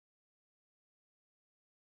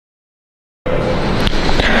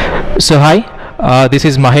So hi, this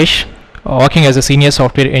is Mahesh, working as a senior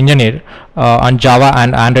software engineer on Java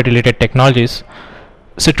and Android related technologies.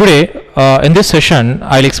 So today in this session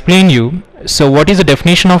I'll explain you what is the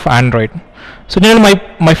definition of Android. So generally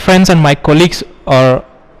my friends and my colleagues are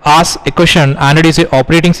ask a question: Android is a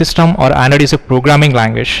operating system or Android is a programming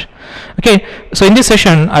language? Okay, so in this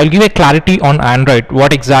session I'll give a clarity on Android,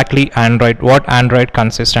 what exactly Android, what Android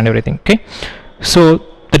consists and everything. Okay, so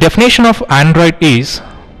the definition of Android is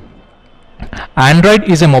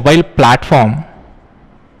a mobile platform.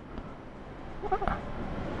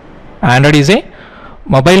 Android is a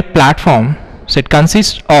mobile platform, so it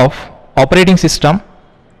consists of operating system,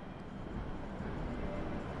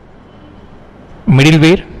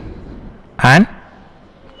 middleware and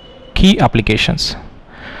key applications.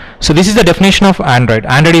 So this is the definition of Android.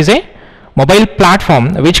 Android is a mobile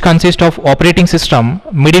platform which consists of operating system,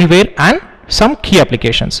 middleware and some key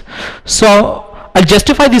applications. So I'll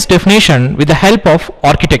justify this definition with the help of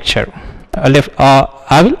architecture.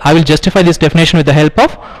 I will justify this definition with the help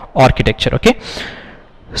of architecture. Okay,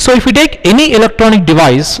 so if we take any electronic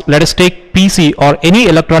device, let us take PC or any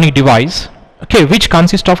electronic device, okay, which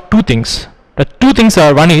consists of two things. The two things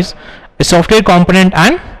are, one is a software component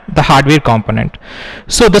and the hardware component.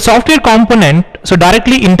 So the software component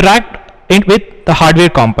directly interact with the hardware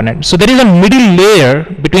component. So there is a middle layer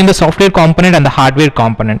between the software component and the hardware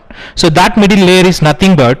component. So that middle layer is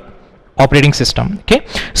nothing but operating system. Okay,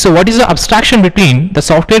 so what is the abstraction between the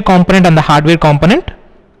software component and the hardware component?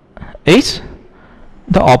 Is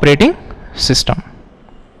the operating system.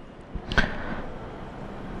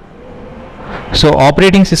 So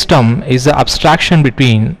operating system is the abstraction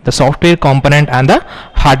between the software component and the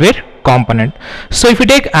hardware component. So if you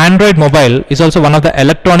take Android mobile, is also one of the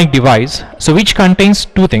electronic device, so which contains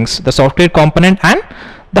two things, the software component and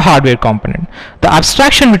the hardware component. The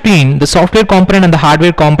abstraction between the software component and the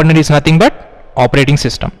hardware component is nothing but operating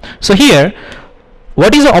system. So here,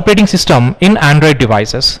 what is the operating system in Android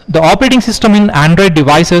devices? The operating system in Android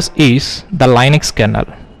devices is the Linux kernel.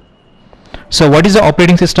 So what is the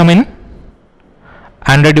operating system in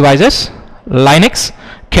Android devices? Linux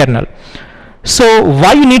kernel. So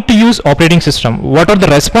why you need to use operating system? What are the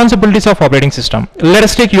responsibilities of operating system? Let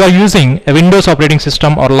us take you are using a Windows operating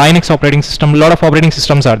system or Linux operating system. A lot of operating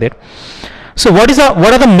systems are there. So what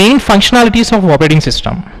are the main functionalities of operating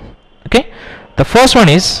system? Okay, the first one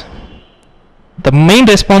is, the main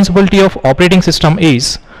responsibility of operating system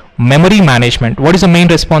is memory management. What is the main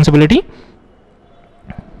responsibility?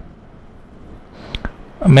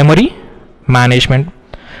 Memory management.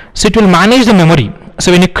 So it will manage the memory.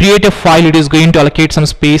 So when you create a file, it is going to allocate some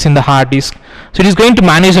space in the hard disk. So it is going to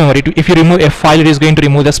manage the memory. If you remove a file, it is going to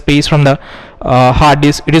remove the space from the hard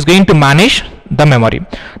disk. It is going to manage the memory.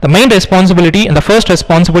 The main responsibility and the first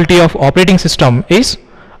responsibility of operating system is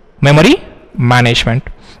memory management.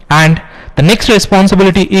 And the next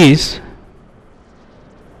responsibility is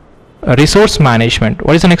resource management.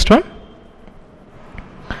 What is the next one?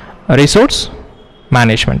 Resource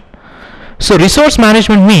management. So resource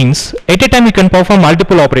management means at a time you can perform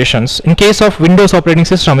multiple operations. In case of Windows operating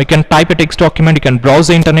system, you can type a text document, you can browse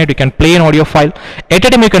the internet, you can play an audio file. At a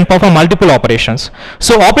time you can perform multiple operations.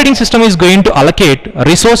 So operating system is going to allocate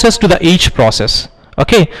resources to the each process.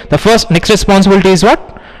 Okay, the next responsibility is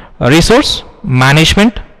what? Resource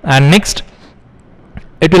management. And next,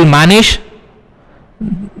 it will manage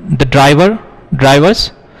the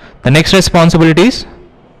drivers. The next responsibility is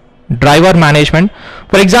driver management.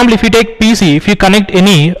 For example, if you take PC, if you connect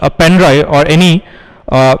any pen drive or any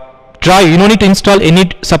drive, you don't need to install any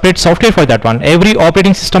separate software for that one. Every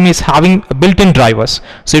operating system is having built-in drivers.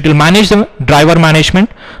 So it will manage the driver management,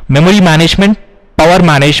 memory management, power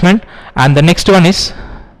management, and the next one is,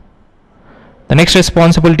 the next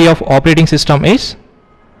responsibility of operating system is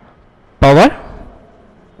power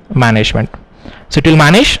management. So it will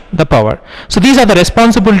manage the power. So these are the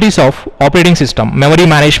responsibilities of operating system: memory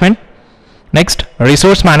management, next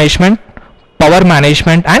resource management, power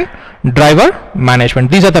management and driver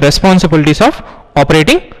management. These are the responsibilities of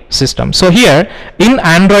operating system. So here in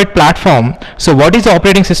Android platform, so what is the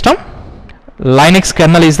operating system? Linux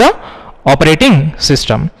kernel is the operating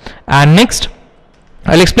system. And next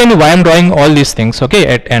I'll explain you why I'm drawing all these things, okay,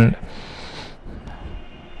 at end.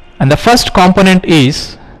 And the first component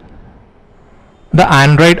is the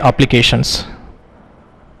Android applications.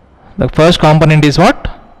 The first component is what?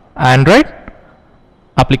 Android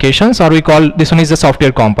applications, or we call this one is the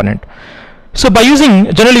software component. So by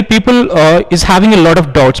using, generally people is having a lot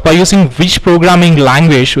of doubts by using which programming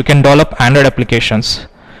language we can develop Android applications.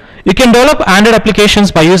 You can develop Android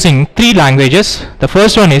applications by using three languages. The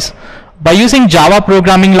first one is by using Java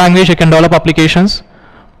programming language you can develop applications.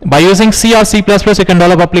 By using C or C++, you can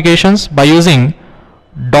develop applications. By using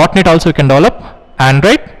 .NET also you can develop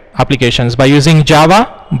Android applications. By using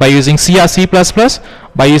Java, by using C or C++,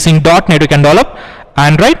 by using .NET you can develop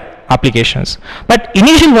Android applications. But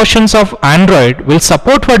initial versions of Android will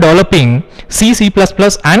support for developing C, C++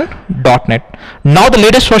 and .NET. Now the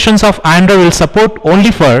latest versions of Android will support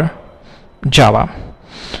only for Java.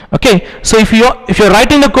 Okay, so if you're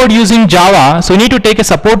writing the code using Java, so you need to take a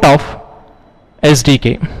support of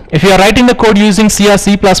SDK. If you are writing the code using C or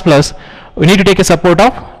C++, we need to take a support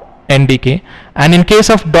of NDK. And in case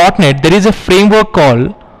of .NET, there is a framework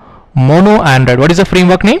called Mono Android. What is the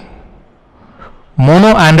framework name?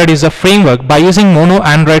 Mono Android is a framework. By using Mono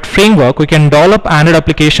Android framework, we can develop Android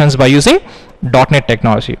applications by using .NET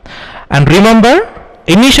technology. And remember,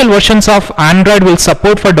 initial versions of Android will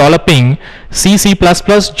support for developing C, C++,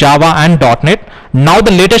 Java and .NET. Now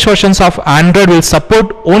the latest versions of Android will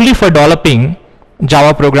support only for developing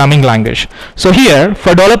Java programming language. So here,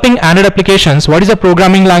 for developing Android applications, what is a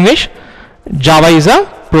programming language? Java is a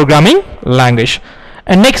programming language.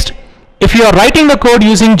 And next, if you are writing the code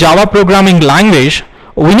using Java programming language,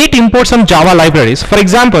 we need to import some Java libraries. For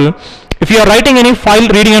example, if you are writing any file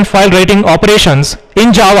reading and file writing operations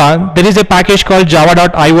in Java, there is a package called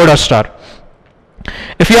java.io.star.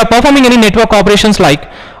 If you are performing any network operations like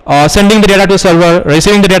sending the data to server,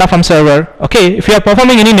 receiving the data from server, okay, if you are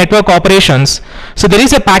performing any network operations, so there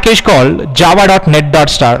is a package called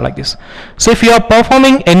java.net.star like this. So if you are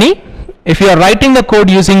performing if you are writing the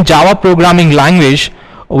code using Java programming language,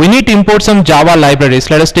 we need to import some Java libraries.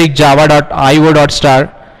 Let us take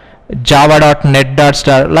java.io.star,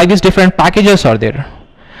 java.net.star, like these different packages are there.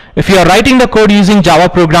 If you are writing the code using Java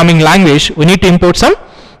programming language, we need to import some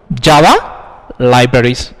Java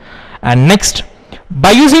libraries. And next,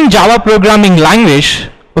 by using Java programming language,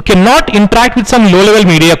 we cannot interact with some low-level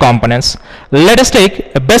media components. Let us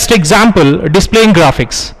take a best example, displaying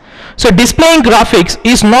graphics. So displaying graphics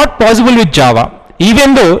is not possible with Java.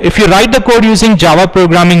 Even though if you write the code using Java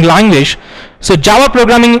programming language, so Java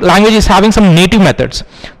programming language is having some native methods.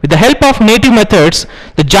 With the help of native methods,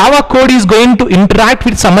 the Java code is going to interact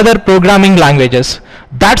with some other programming languages.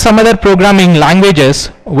 That some other programming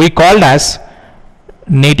languages we called as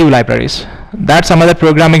native libraries. That some other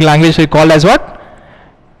programming language we called as what?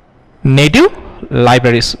 Native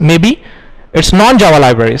libraries. Maybe it's non-Java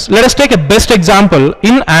libraries. Let us take a best example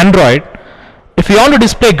in Android. If you want to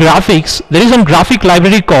display graphics, there is a graphic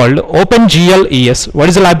library called OpenGLES. What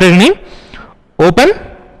is the library name?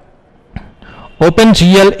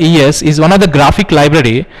 OpenGLES is one of the graphic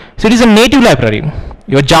library. So it is a native library.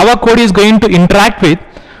 Your Java code is going to interact with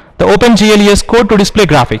the OpenGLES code to display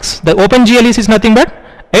graphics. The OpenGLES is nothing but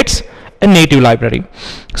it's a native library.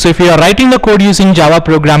 So if you are writing the code using Java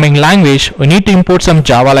programming language, we need to import some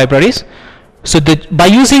Java libraries. So by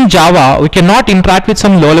using Java, we cannot interact with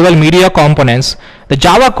some low-level media components. The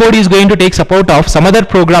Java code is going to take support of some other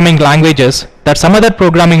programming languages. That some other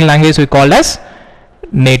programming language we call as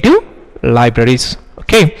native libraries.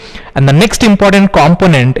 Okay. And the next important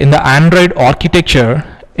component in the Android architecture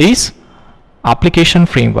is application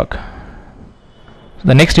framework. So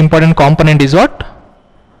the next important component is what?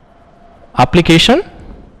 Application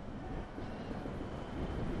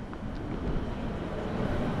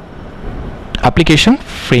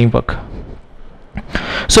framework.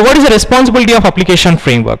 So what is the responsibility of application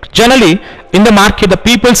framework? Generally in the market, the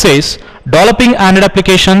people says developing Android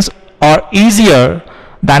applications are easier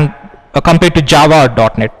than compared to Java or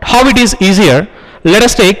 .NET. How it is easier? Let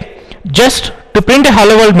us take, just to print a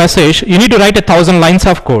hello world message, you need to write 1,000 lines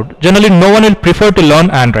of code. Generally no one will prefer to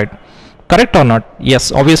learn Android. Correct or not?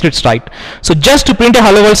 Yes, obviously it's right. So just to print a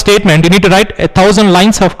hello world statement, you need to write 1,000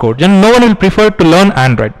 lines of code. Then no one will prefer to learn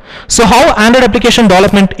Android. So how Android application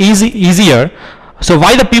development is easier? So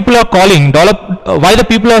why the people are why the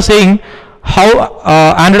people are saying how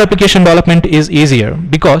Android application development is easier?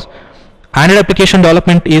 Because Android application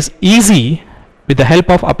development is easy with the help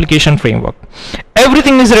of application framework.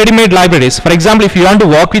 Everything is ready-made libraries. For example, if you want to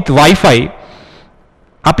work with Wi-Fi,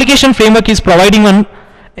 application framework is providing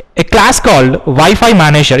a class called Wi-Fi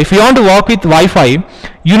manager. If you want to work with Wi-Fi,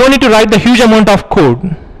 you don't need to write the huge amount of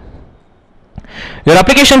code. Your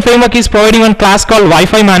application framework is providing one class called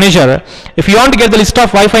Wi-Fi manager. If you want to get the list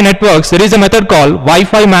of Wi-Fi networks, there is a method called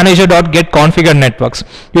Wi-Fi manager.getConfigured networks.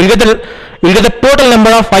 You will get the total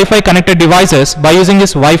number of Wi-Fi connected devices by using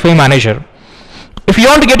this Wi-Fi manager. If you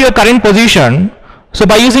want to get your current position, so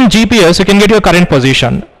by using GPS you can get your current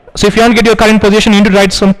position. So if you want to get your current position, you need to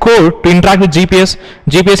write some code to interact with GPS.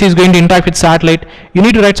 GPS is going to interact with satellite. You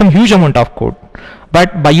need to write some huge amount of code.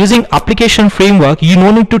 But by using application framework, you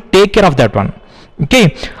don't need to take care of that one.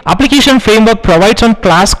 Okay, application framework provides one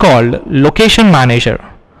class called location manager.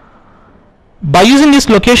 By using this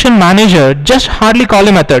location manager, just hardly call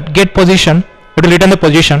a method get position, it will return the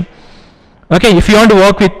position. Okay, if you want to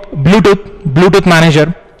work with Bluetooth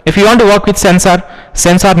manager, if you want to work with sensor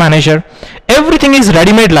manager, everything is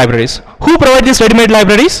ready-made libraries. Who provide these ready-made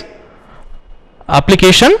libraries?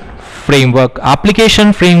 Application framework.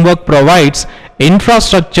 Application framework provides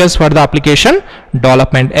infrastructures for the application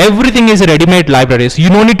development. Everything is ready-made libraries. You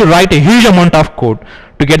don't need to write a huge amount of code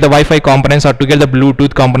to get the Wi-Fi components or to get the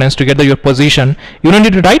Bluetooth components, to get your position. You don't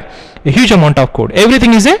need to write a huge amount of code.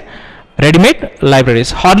 Everything is a ready-made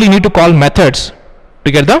libraries. Hardly need to call methods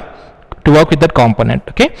to get to work with that component.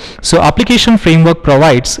 Okay, so application framework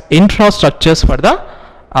provides infrastructures for the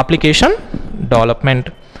application development.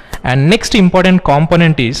 And next important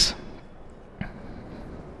component is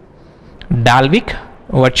Dalvik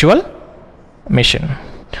virtual machine.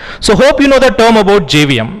 So hope you know the term about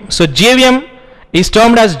JVM. So JVM is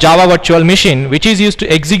termed as Java virtual machine, which is used to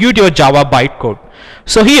execute your Java bytecode.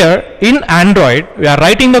 So here in Android, we are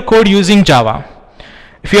writing the code using Java.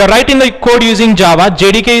 If you are writing the code using Java,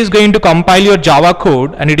 JDK is going to compile your Java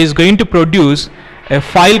code and it is going to produce a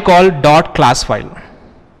file called .class file.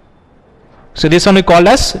 So this one we call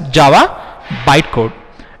as Java bytecode.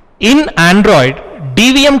 In Android,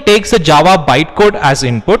 DVM takes the Java bytecode as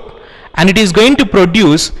input and it is going to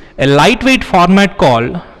produce a lightweight format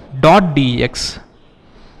called .dex.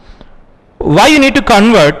 Why you need to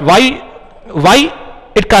convert? Why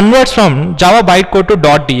it converts from Java bytecode to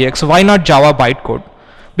 .dex? Why not Java bytecode?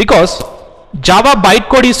 Because Java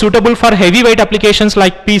bytecode is suitable for heavyweight applications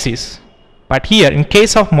like PCs. But here, in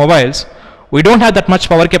case of mobiles, we don't have that much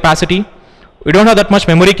power capacity. We don't have that much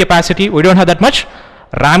memory capacity. We don't have that much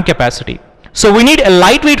RAM capacity. So we need a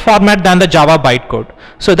lightweight format than the Java bytecode.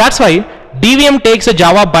 So that's why DVM takes a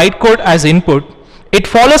Java bytecode as input. It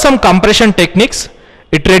follows some compression techniques.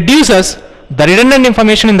 It reduces the redundant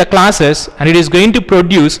information in the classes and it is going to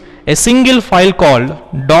produce a single file called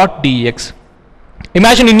 .dex.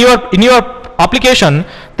 Imagine in your application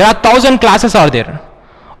there are 1,000 classes are there.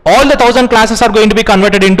 All the 1,000 classes are going to be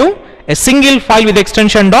converted into a single file with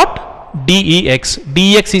extension .dex.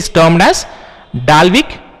 Dex is termed as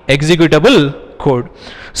Dalvik executable code.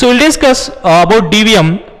 So we'll discuss about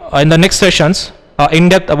DVM in the next sessions, in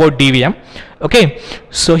depth about DVM. Okay,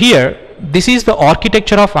 so here this is the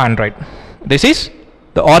architecture of Android. This is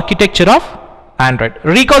the architecture of Android.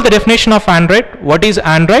 Recall the definition of Android. What is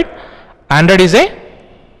Android? Android is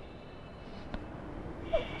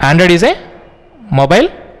a mobile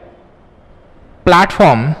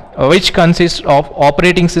platform which consists of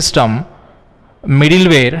operating system,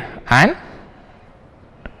 middleware and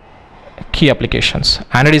key applications.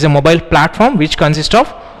 Android is a mobile platform which consists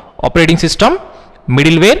of operating system,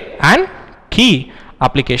 middleware and key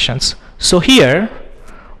applications. So here,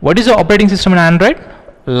 what is the operating system in Android?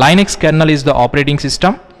 Linux kernel is the operating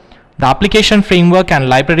system. The application framework and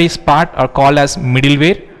libraries part are called as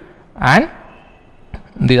middleware and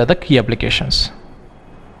these are the key applications.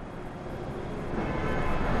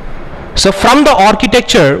 So from the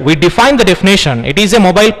architecture, we define the definition. It is a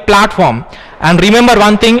mobile platform. And remember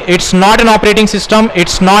one thing, it's not an operating system,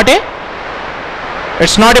 it's not a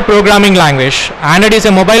programming language. And it is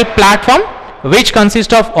a mobile platform which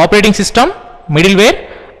consists of operating system, middleware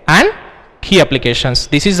and key applications.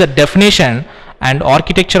 This is the definition and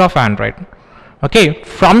architecture of Android. Okay,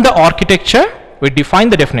 from the architecture we define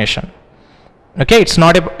the definition. Okay, it's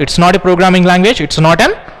not a programming language, it's not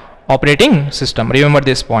an operating system. Remember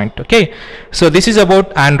this point. Okay, so this is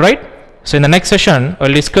about Android. So in the next session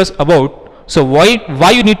we'll discuss about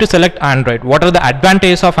why you need to select Android. What are the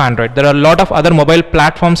advantages of Android? There are a lot of other mobile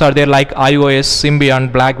platforms are there like iOS,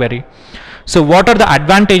 Symbian, BlackBerry. So what are the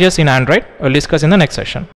advantages in Android? We'll discuss in the next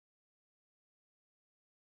session.